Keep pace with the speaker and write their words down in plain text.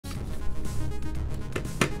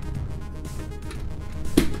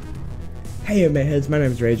Hey Mayheads, my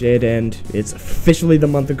name is Ragenade, and it's officially the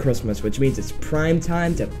month of Christmas, which means it's prime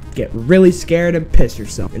time to get really scared and piss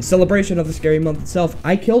yourself. In celebration of the scary month itself,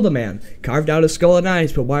 I killed a man, carved out his skull and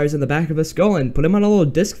eyes, put wires in the back of his skull, and put him on a little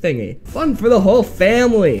disc thingy. Fun for the whole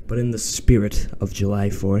family! But in the spirit of July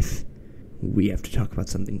 4th, we have to talk about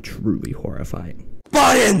something truly horrifying.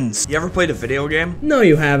 Buttons! You ever played a video game? No,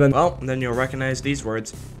 you haven't. Well, then you'll recognize these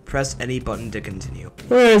words. Press any button to continue.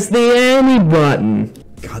 Where's the any button?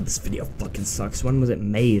 God, this video fucking sucks. When was it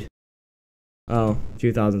made? Oh,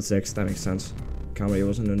 2006. That makes sense. Comedy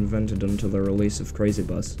wasn't invented until the release of Crazy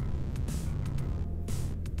Bus.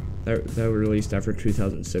 That were released after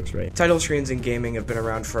 2006, right? Title screens in gaming have been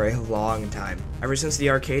around for a long time. Ever since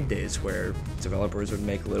the arcade days, where developers would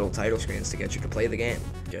make little title screens to get you to play the game.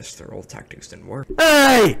 Guess their old tactics didn't work.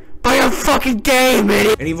 Hey! Buy a fucking game,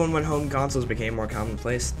 idiot! And even when home consoles became more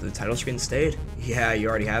commonplace, the title screen stayed. Yeah, you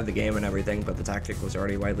already have the game and everything, but the tactic was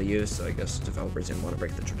already widely used, so I guess developers didn't want to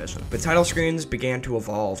break the tradition. But title screens began to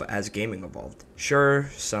evolve as gaming evolved. Sure,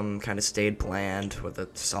 some kind of stayed bland, with a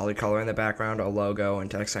solid color in the background, a logo,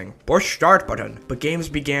 and text saying, push start button. But games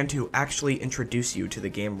began to actually introduce you to the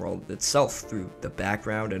game world itself through the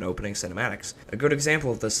background and opening cinematics. A good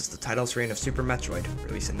example of this is the title screen of Super Metroid,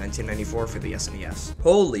 released in 1994 for the SNES.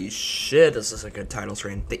 Holy shit, this is a good title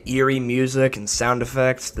screen. The eerie music and sound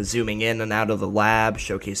effects, the zooming in and out of the lab,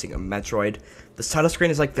 showcasing a Metroid. This title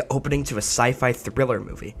screen is like the opening to a sci-fi thriller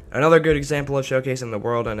movie. Another good example of showcasing the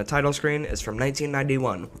world on a title screen is from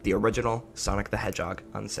 1991, with the original Sonic the Hedgehog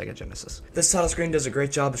on Sega Genesis. This title screen does a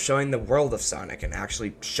great job of showing the world of Sonic and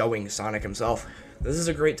actually showing Sonic himself. This is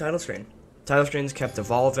a great title screen. Title screens kept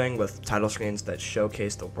evolving, with title screens that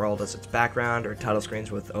showcase the world as its background, or title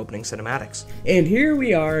screens with opening cinematics. And here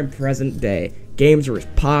we are in present day. Games are as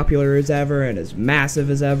popular as ever and as massive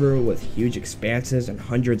as ever, with huge expanses and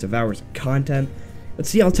hundreds of hours of content. Let's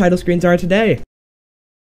see how title screens are today.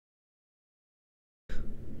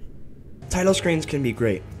 Title screens can be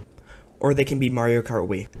great, or they can be Mario Kart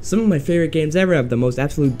Wii. Some of my favorite games ever have the most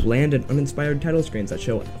absolute bland and uninspired title screens that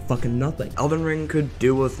show fucking nothing. Elden Ring could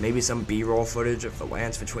do with maybe some B-roll footage of the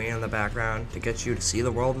lands between in the background to get you to see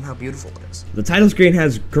the world and how beautiful it is. The title screen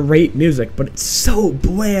has great music, but it's so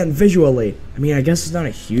bland visually. I mean, I guess it's not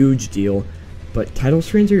a huge deal, but title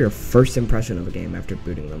screens are your first impression of a game after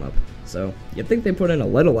booting them up. So, you'd think they put in a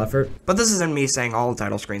little effort. But this isn't me saying all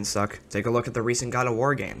title screens suck. Take a look at the recent God of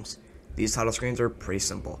War games. These title screens are pretty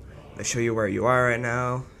simple. They show you where you are right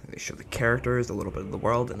now, they show the characters, a little bit of the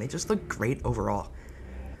world, and they just look great overall.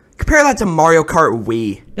 Compare that to Mario Kart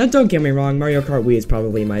Wii. Now don't get me wrong, Mario Kart Wii is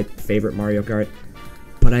probably my favorite Mario Kart,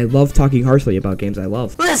 but I love talking harshly about games I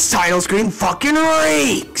love. This title screen fucking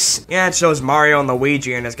reeks! Yeah, it shows Mario and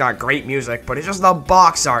Luigi and it's got great music, but it's just the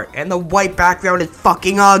box art, and the white background is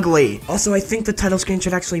fucking ugly. Also, I think the title screen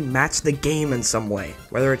should actually match the game in some way.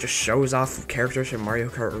 Whether it just shows off characters from Mario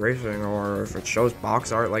Kart Racing, or if it shows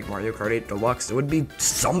box art like Mario Kart 8 Deluxe, it would be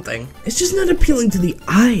something. It's just not appealing to the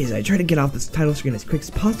eyes. I try to get off this title screen as quick as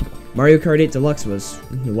possible. Mario Kart 8 Deluxe was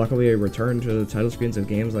luckily a return to the title screens of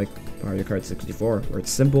games like Mario Kart 64, where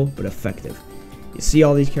it's simple but effective. You see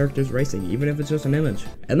all these characters racing, even if it's just an image.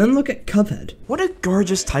 And then look at Cuphead. What a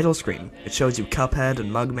gorgeous title screen. It shows you Cuphead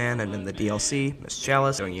and Mugman, and in the DLC, Miss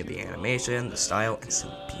Chalice, showing you the animation, the style, and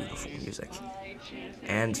some beautiful music.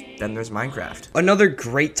 And then there's Minecraft. Another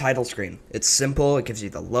great title screen. It's simple, it gives you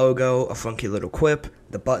the logo, a funky little quip,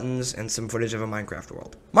 the buttons, and some footage of a Minecraft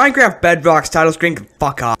world. Minecraft Bedrock's title screen can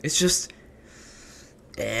fuck off. It's just...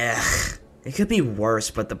 It could be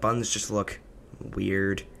worse, but the buttons just look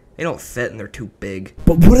weird. They don't fit and they're too big.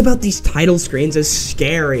 But what about these title screens is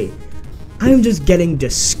scary? I'm just getting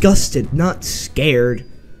disgusted, not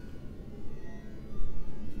scared.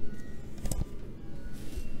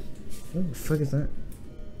 What the fuck is that?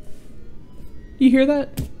 You hear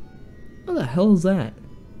that? What the hell is that?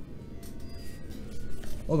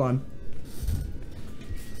 Hold on.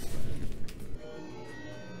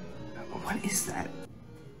 What is that?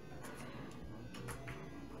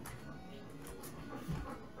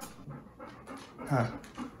 Huh.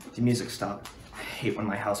 The music stopped. I hate when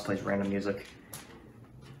my house plays random music.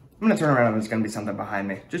 I'm gonna turn around and there's gonna be something behind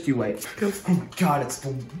me. Just you wait. Oh my god, it's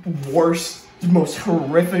the worst, most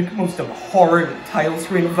horrific, most abhorrent title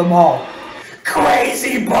screen of them all.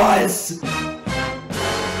 Crazy Bus!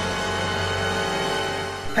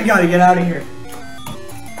 I gotta get out of here.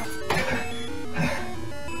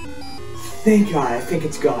 Thank God, I think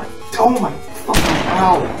it's gone. Oh my fucking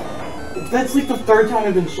ow. That's like the third time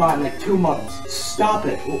I've been shot in like 2 months. Stop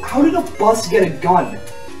it. How did a bus get a gun?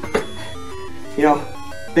 You know,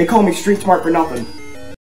 they call me street smart for nothing.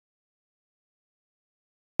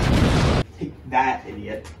 That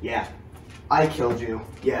idiot. Yeah. I killed you.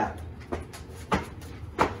 Yeah.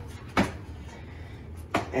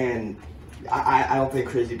 And I don't think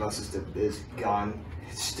Crazy Bus is gone.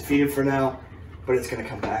 It's defeated for now, but it's gonna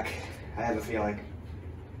come back. I have a feeling.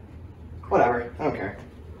 Whatever, I don't care.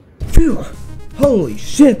 Phew! Holy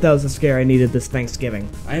shit, that was the scare I needed this Thanksgiving.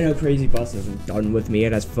 I know Crazy Bus isn't done with me.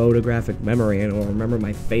 It has photographic memory and it will remember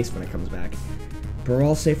my face when it comes back. But we're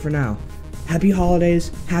all safe for now. Happy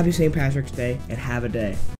holidays, happy St. Patrick's Day, and have a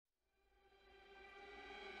day.